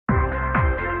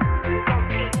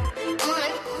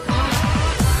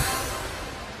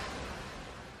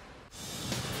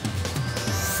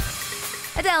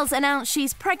Adele's announced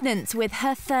she's pregnant with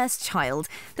her first child.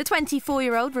 The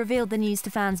 24-year-old revealed the news to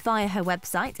fans via her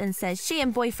website and says she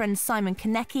and boyfriend Simon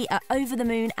Konecki are over the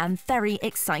moon and very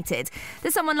excited. The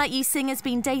Someone Like You singer's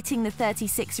been dating the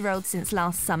 36-year-old since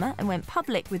last summer and went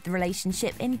public with the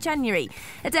relationship in January.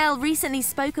 Adele recently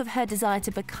spoke of her desire to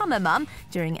become a mum.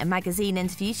 During a magazine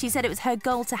interview, she said it was her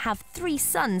goal to have 3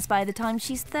 sons by the time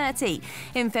she's 30.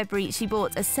 In February, she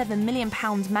bought a £7 million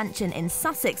mansion in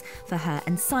Sussex for her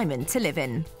and Simon to live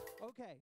in.